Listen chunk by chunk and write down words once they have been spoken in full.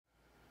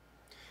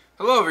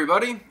Hello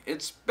everybody.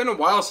 It's been a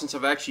while since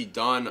I've actually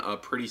done a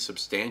pretty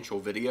substantial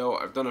video.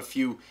 I've done a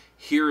few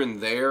here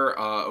and there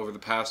over the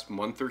past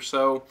month or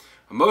so.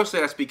 Mostly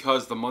that's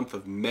because the month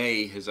of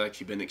May has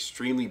actually been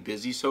extremely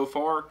busy so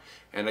far,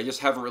 and I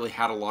just haven't really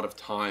had a lot of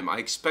time. I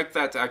expect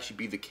that to actually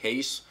be the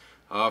case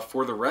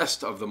for the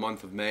rest of the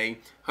month of May.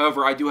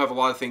 However, I do have a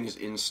lot of things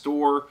in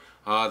store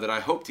that I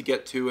hope to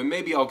get to, and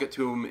maybe I'll get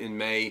to them in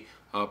May,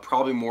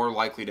 probably more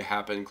likely to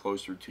happen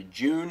closer to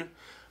June.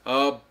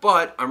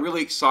 But I'm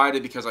really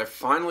excited because I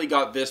finally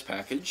got this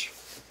package.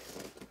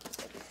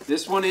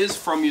 This one is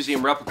from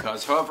Museum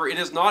Replicas. However, it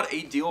is not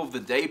a deal of the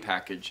day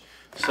package.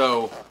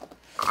 So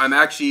I'm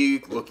actually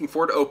looking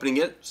forward to opening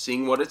it,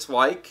 seeing what it's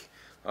like,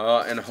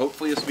 and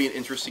hopefully this will be an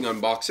interesting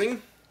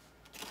unboxing.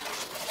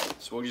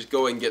 So we'll just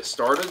go ahead and get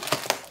started.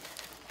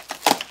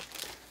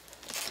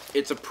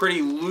 It's a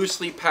pretty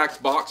loosely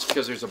packed box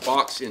because there's a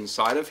box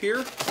inside of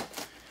here.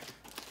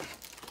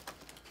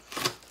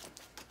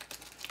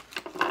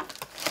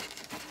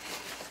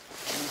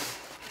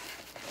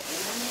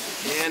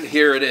 And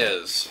here it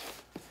is.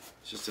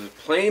 It's just a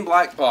plain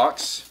black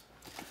box,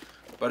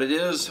 but it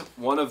is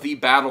one of the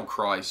Battle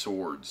Cry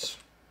swords.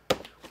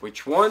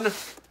 Which one?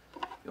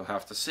 You'll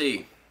have to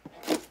see.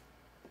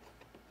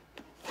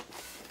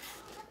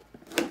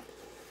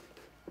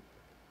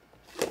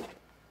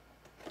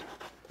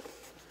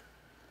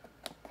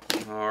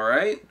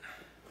 Alright.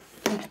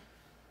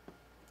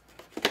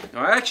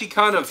 Now I actually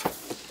kind of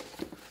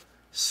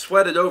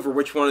sweated over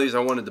which one of these I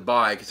wanted to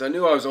buy because I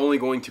knew I was only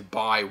going to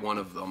buy one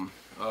of them.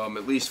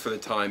 At least for the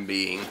time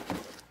being.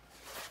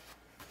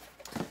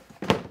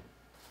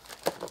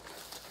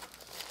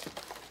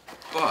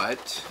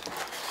 But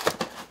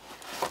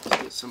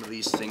let's get some of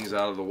these things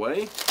out of the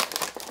way.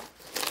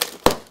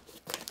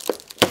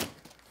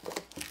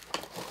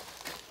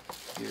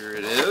 Here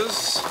it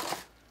is.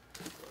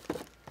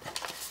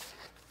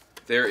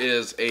 There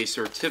is a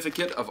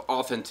certificate of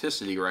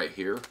authenticity right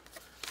here.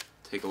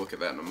 Take a look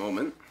at that in a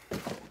moment.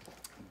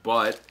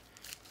 But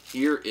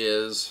here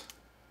is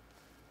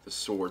the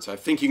swords. I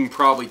think you can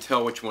probably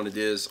tell which one it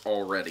is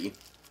already.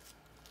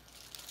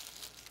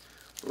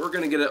 We're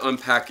going to get it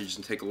unpackaged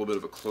and take a little bit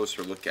of a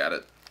closer look at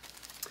it.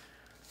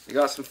 I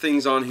got some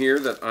things on here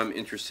that I'm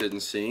interested in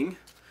seeing.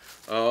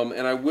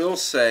 And I will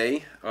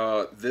say,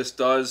 this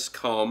does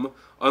come,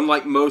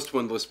 unlike most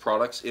Windlass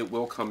products, it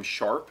will come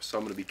sharp. So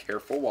I'm going to be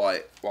careful while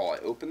I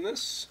open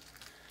this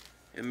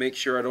and make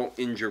sure I don't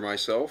injure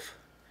myself.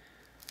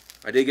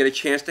 I did get a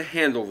chance to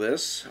handle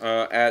this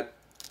at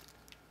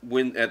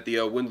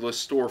the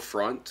Windlass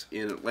storefront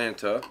in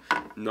Atlanta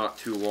not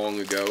too long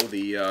ago,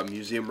 the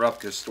Museum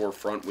Replicas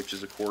storefront, which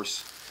is of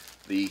course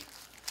the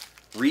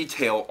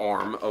retail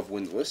arm of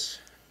Windlass.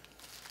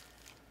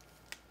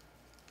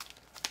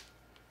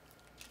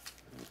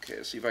 Okay,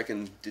 let's see if I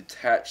can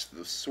detach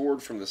the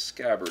sword from the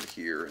scabbard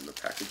here in the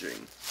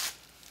packaging.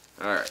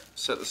 Alright,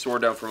 set the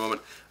sword down for a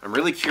moment. I'm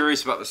really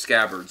curious about the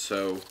scabbard,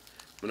 so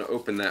I'm going to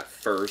open that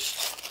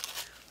first.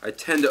 I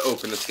tend to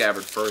open the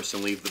scabbard first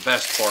and leave the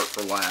best part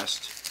for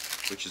last,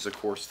 which is of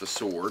course the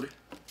sword.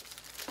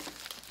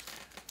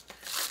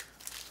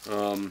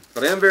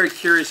 But I am very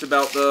curious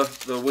about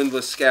the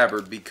Windlass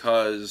scabbard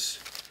because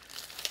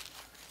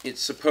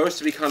it's supposed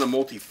to be kind of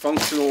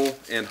multifunctional,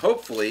 and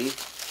hopefully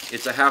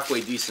it's a halfway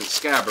decent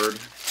scabbard,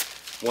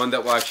 one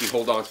that will actually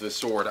hold on to the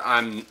sword.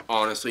 I'm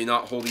honestly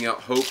not holding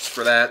out hopes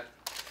for that,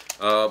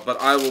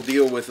 but I will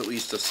deal with at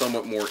least a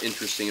somewhat more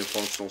interesting and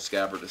functional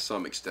scabbard to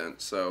some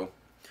extent. So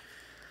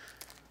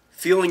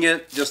feeling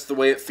it just the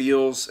way it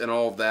feels and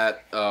all of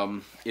that,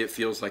 it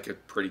feels like a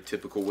pretty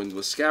typical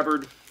Windlass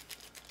scabbard.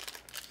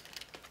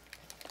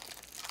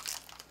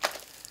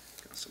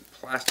 Got some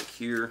plastic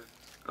here.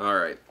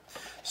 Alright,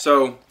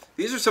 so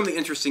these are some of the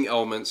interesting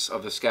elements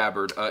of the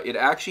scabbard. It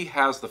actually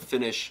has the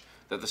finish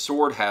that the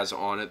sword has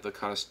on it, the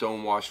kind of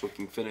stonewash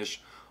looking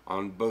finish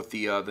on both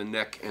the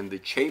neck and the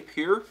chape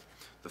here,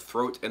 the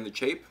throat and the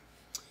chape.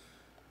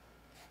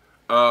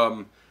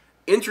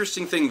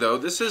 Interesting thing though,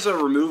 this is a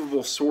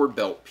removable sword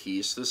belt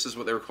piece. This is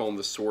what they were calling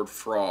the sword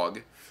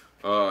frog.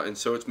 And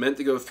so it's meant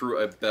to go through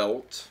a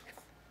belt.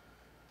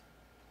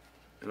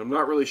 And I'm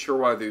not really sure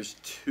why there's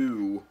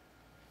two.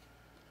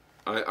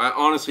 I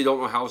honestly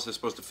don't know how this is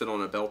supposed to fit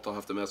on a belt. I'll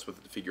have to mess with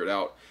it to figure it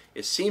out.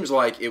 It seems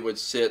like it would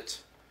sit,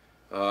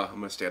 I'm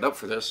going to stand up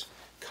for this,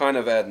 kind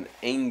of at an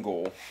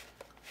angle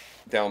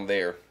down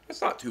there.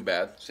 It's not too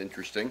bad. It's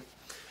interesting.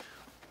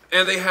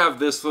 And they have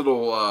this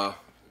little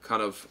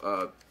kind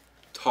of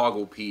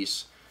toggle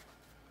piece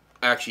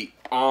actually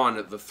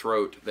on the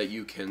throat that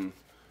you can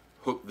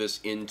hook this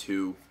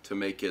into to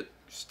make it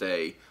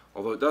stay,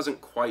 although it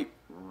doesn't quite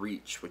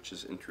reach, which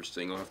is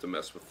interesting. I'll have to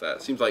mess with that.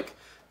 It seems like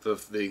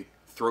the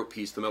throat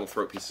piece, the metal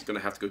throat piece, is going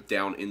to have to go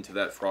down into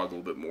that frog a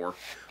little bit more,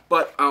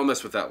 but I'll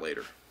mess with that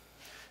later,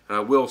 and I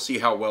will see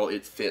how well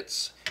it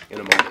fits in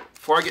a moment.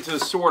 Before I get to the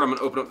sword, I'm going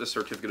to open up the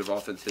certificate of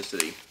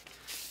authenticity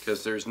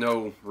because there's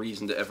no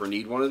reason to ever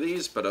need one of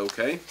these, but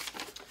okay.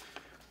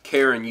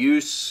 Care and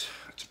use.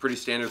 It's a pretty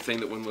standard thing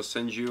that Windlass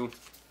sends you.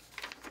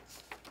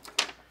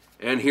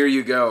 And here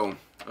you go.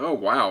 Oh,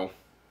 wow.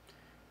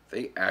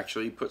 They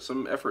actually put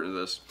some effort into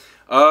this.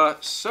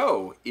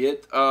 So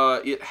it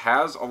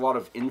has a lot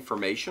of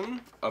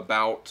information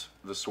about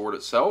the sword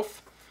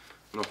itself.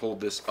 I'm gonna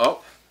hold this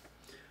up.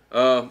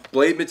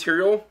 Blade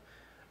material,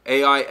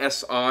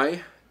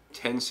 AISI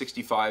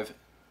 1065,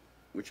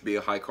 which would be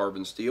a high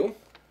carbon steel.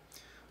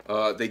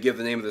 They give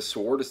the name of the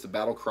sword. It's the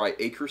Battlecry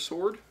Acre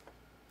Sword.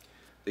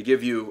 They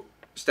give you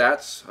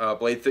stats,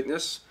 blade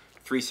thickness,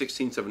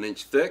 3/16 of an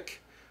inch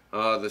thick.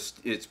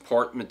 Its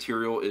part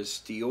material is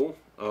steel.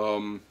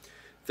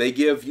 They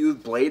give you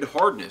blade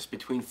hardness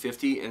between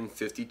 50 and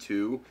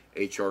 52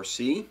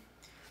 HRC.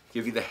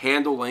 Give you the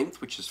handle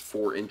length, which is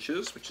 4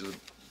 inches, which is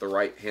the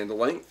right handle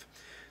length.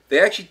 They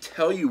actually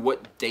tell you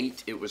what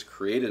date it was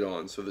created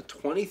on, so the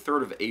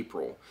 23rd of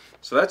April.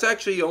 So that's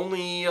actually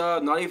only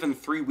not even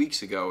 3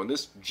 weeks ago, and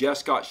this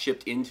just got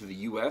shipped into the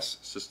US,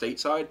 so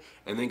stateside,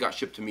 and then got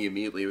shipped to me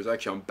immediately. It was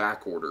actually on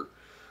back order.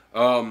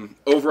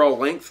 Overall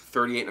length,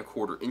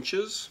 38¼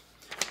 inches.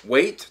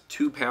 Weight,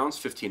 2 pounds,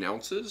 15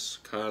 ounces.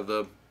 Kind of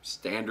the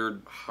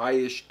standard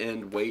high-ish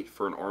end weight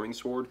for an arming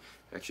sword.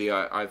 Actually,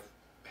 I've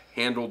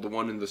handled the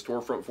one in the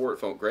storefront for it. It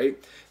felt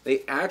great.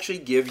 They actually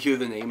give you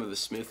the name of the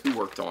smith who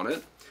worked on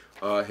it.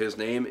 His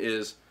name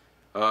is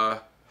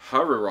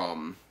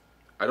Hariram.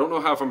 I don't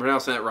know how if I'm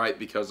pronouncing that right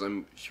because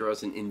I'm sure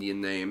it's an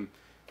Indian name.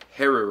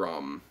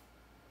 Hariram.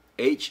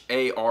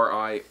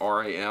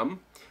 Hariram.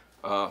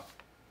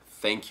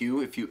 Thank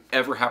you. If you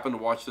ever happen to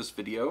watch this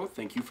video,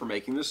 thank you for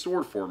making this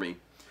sword for me.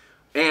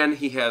 And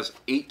he has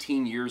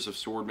 18 years of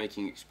sword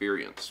making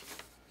experience.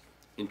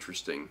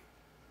 Interesting.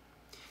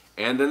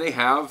 And then they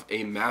have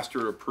a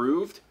master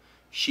approved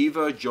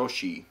Shiva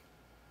Joshi.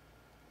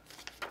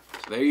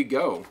 So there you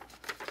go.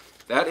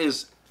 That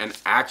is an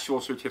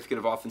actual certificate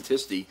of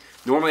authenticity.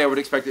 Normally I would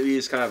expect it to be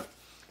this kind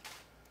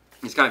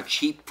of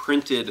cheap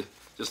printed,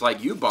 just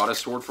like you bought a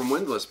sword from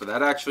Windlass, but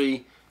that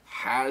actually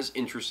has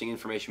interesting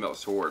information about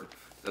the sword.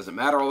 Does it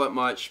matter all that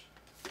much?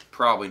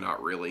 Probably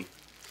not really.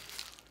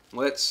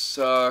 Let's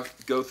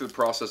go through the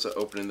process of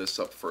opening this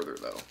up further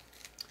though.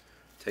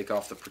 Take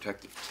off the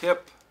protective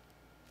tip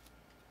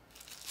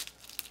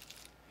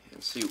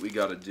and see what we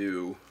got to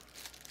do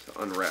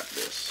to unwrap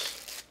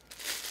this.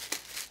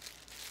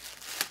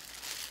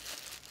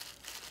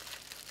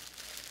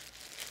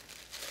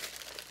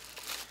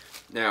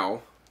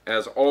 Now,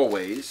 as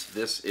always,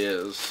 this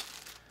is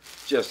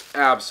just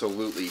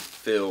absolutely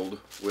filled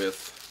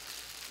with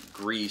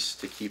grease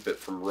to keep it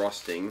from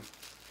rusting,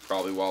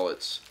 probably while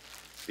it's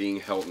being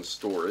held in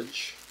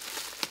storage.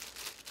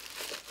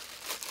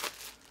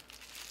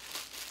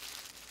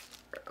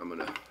 I'm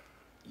going to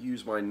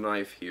use my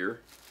knife here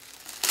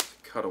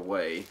to cut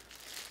away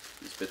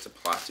these bits of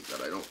plastic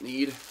that I don't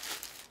need.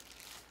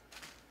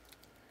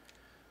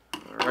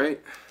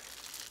 Alright.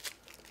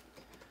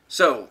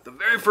 So, the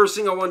very first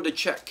thing I wanted to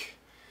check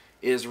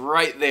is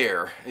right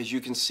there. As you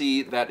can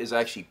see, that is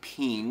actually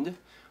peened.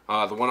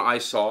 The one I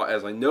saw,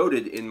 as I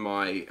noted in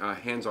my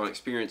hands-on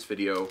experience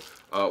video,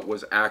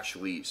 was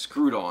actually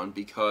screwed on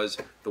because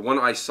the one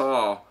I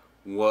saw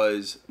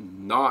was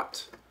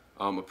not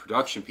a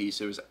production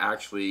piece. It was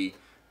actually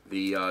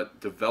the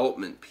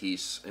development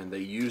piece, and they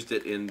used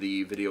it in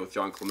the video with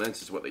John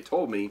Clements, is what they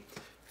told me.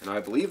 And I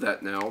believe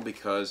that now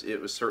because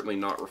it was certainly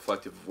not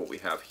reflective of what we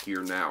have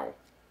here now.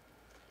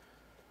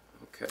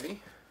 Okay.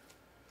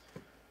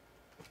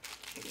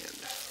 And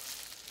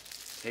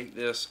take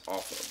this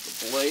off of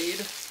the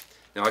blade.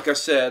 Now, like I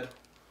said,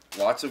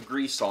 lots of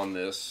grease on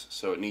this,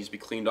 so it needs to be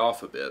cleaned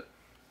off a bit.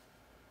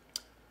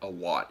 A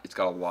lot. It's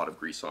got a lot of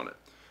grease on it.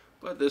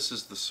 But this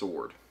is the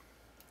sword.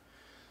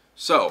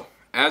 So,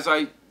 as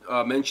I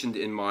mentioned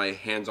in my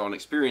hands-on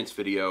experience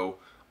video,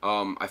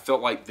 I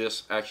felt like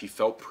this actually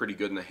felt pretty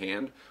good in the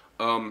hand.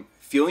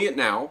 Feeling it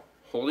now,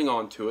 holding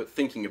on to it,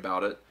 thinking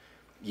about it,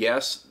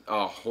 yes,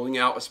 holding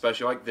out,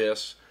 especially like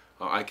this,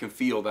 I can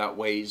feel that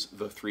weighs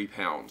the 3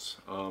 pounds.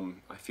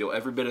 I feel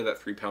every bit of that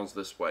 3 pounds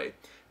this way.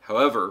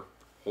 However,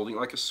 holding it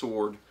like a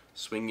sword,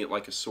 swinging it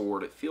like a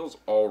sword, it feels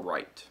all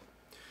right.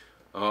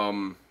 Now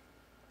I'm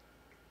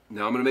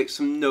going to make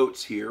some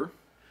notes here,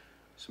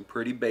 some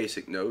pretty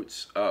basic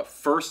notes.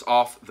 First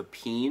off, the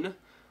peen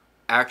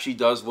actually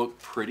does look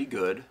pretty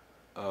good.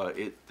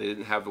 They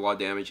didn't have a lot of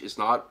damage. It's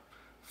not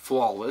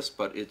flawless,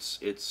 but it's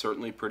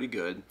certainly pretty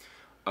good.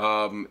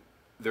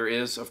 There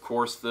is, of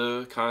course,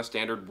 the kind of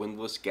standard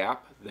windlass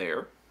gap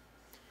there.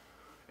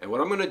 And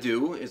what I'm going to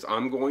do is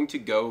I'm going to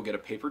go get a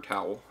paper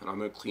towel, and I'm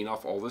going to clean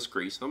off all this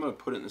grease, and I'm going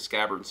to put it in the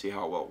scabbard and see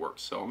how well it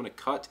works. So I'm going to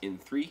cut in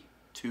 3,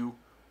 2,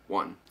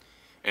 1.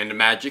 And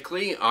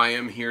magically, I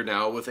am here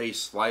now with a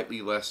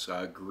slightly less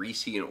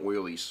greasy and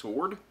oily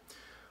sword.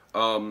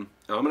 I'm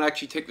going to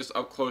actually take this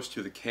up close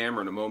to the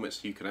camera in a moment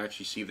so you can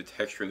actually see the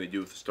texture and they do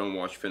with the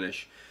stonewash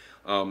finish.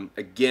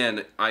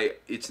 Again,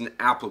 it's an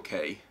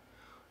applique.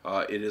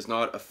 It is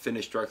not a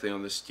finish directly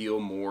on the steel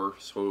more,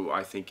 so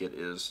I think it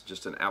is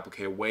just an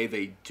applique, a way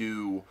they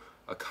do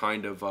a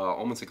kind of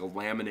almost like a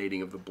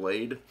laminating of the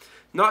blade.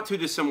 Not too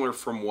dissimilar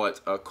from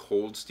what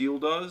Cold Steel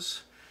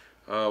does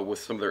with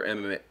some of their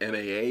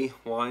MAA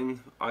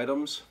line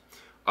items.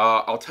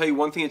 I'll tell you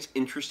one thing that's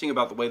interesting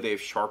about the way they've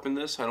sharpened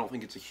this. I don't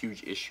think it's a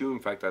huge issue. In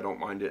fact, I don't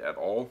mind it at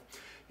all.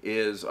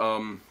 Is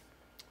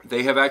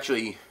they have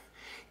actually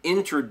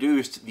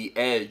introduced the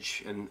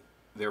edge, and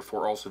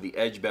therefore also the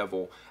edge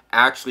bevel,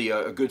 actually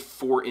a good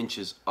 4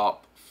 inches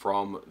up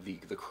from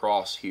the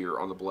cross here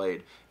on the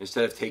blade,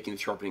 instead of taking the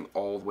sharpening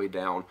all the way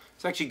down.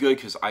 It's actually good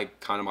because I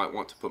kind of might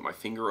want to put my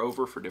finger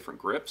over for different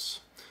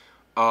grips.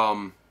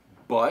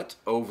 But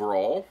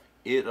overall,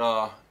 it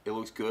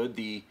looks good.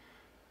 The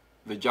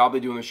job they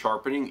do in the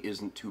sharpening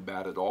isn't too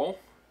bad at all.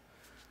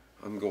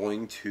 I'm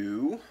going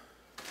to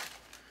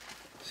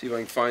see if I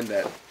can find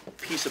that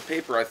piece of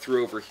paper I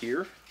threw over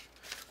here.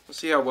 Let's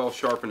see how well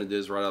sharpened it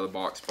is right out of the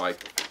box by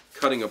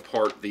cutting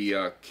apart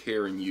the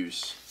care and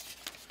use.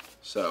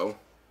 So,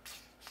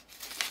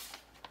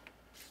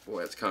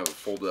 boy, it's kind of a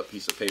folded up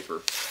piece of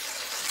paper.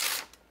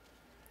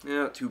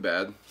 Yeah, not too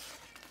bad. I'm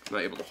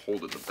not able to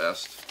hold it the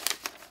best.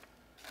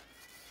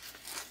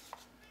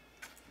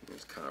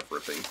 It's kind of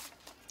ripping.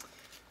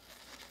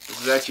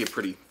 This is actually a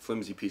pretty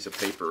flimsy piece of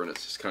paper, and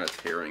it's just kind of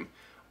tearing.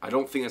 I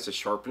don't think that's a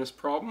sharpness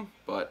problem,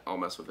 but I'll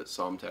mess with it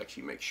some to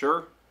actually make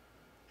sure.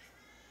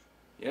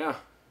 Yeah,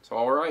 it's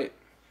all right.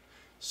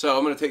 So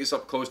I'm going to take this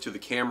up close to the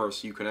camera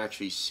so you can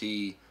actually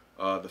see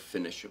the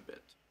finish a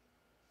bit.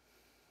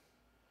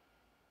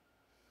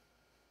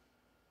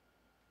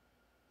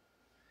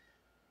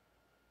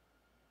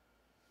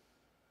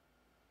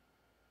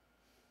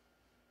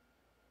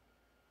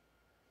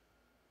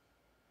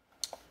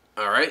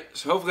 Alright,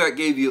 so hopefully that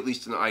gave you at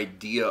least an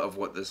idea of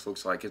what this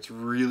looks like. It's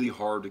really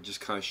hard to just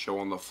kind of show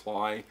on the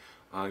fly.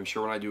 I'm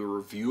sure when I do a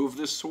review of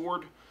this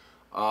sword,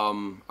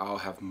 I'll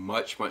have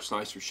much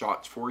nicer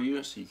shots for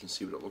you so you can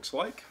see what it looks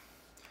like.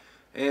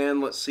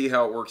 And let's see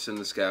how it works in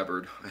the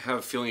scabbard. I have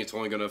a feeling it's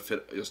only going to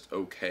fit just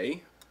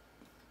okay.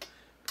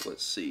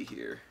 Let's see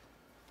here.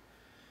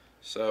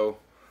 So,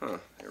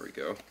 there we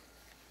go.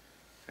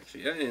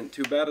 Actually, that ain't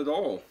too bad at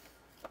all.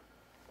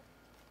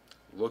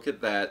 Look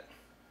at that.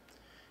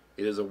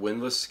 It is a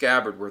windlass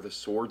scabbard where the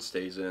sword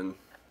stays in.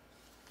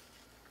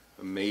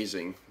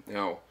 Amazing.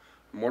 Now,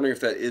 I'm wondering if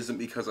that isn't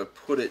because I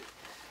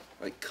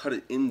cut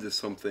it into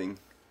something,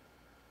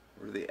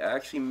 or do they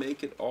actually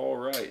make it all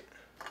right?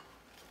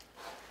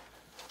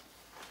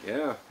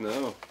 Yeah,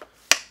 no,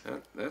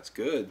 that's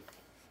good.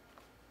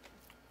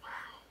 Wow.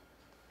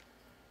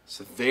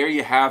 So there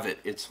you have it.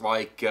 It's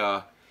like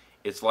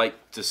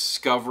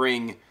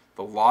discovering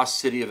the lost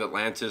city of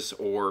Atlantis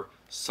or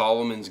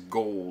Solomon's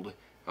gold.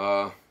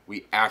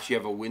 We actually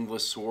have a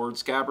windlass sword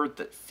scabbard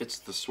that fits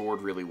the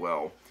sword really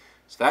well.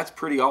 So that's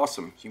pretty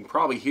awesome. You can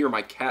probably hear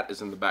my cat is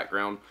in the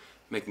background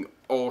making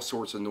all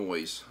sorts of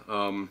noise.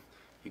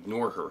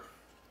 Ignore her.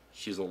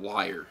 She's a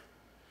liar.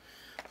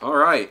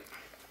 Alright.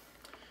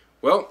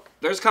 Well,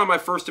 there's kind of my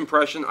first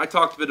impression. I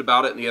talked a bit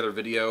about it in the other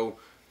video.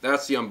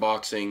 That's the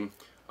unboxing.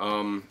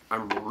 I'm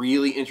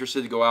really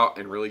interested to go out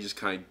and really just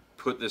kind of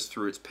put this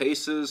through its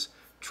paces,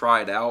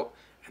 try it out,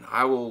 and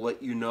I will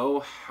let you know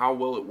how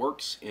well it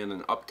works in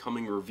an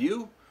upcoming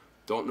review.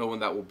 Don't know when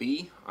that will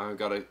be. I've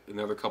got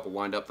another couple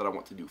lined up that I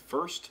want to do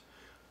first.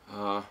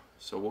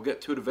 So we'll get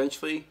to it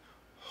eventually.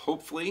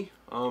 Hopefully,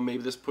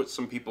 maybe this puts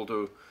some people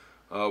to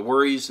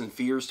worries and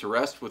fears to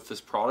rest with this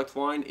product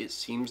line. It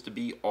seems to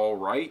be all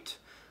right,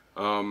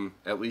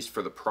 at least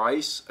for the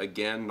price.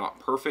 Again, not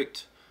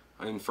perfect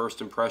in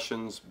first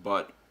impressions,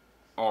 but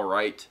all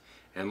right.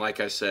 And like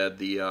I said,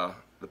 the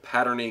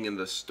patterning and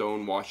the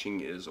stone washing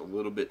is a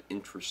little bit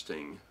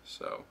interesting.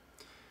 So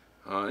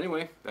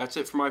anyway, that's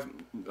it for my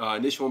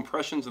initial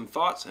impressions and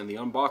thoughts and the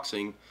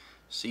unboxing.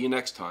 See you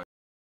next time.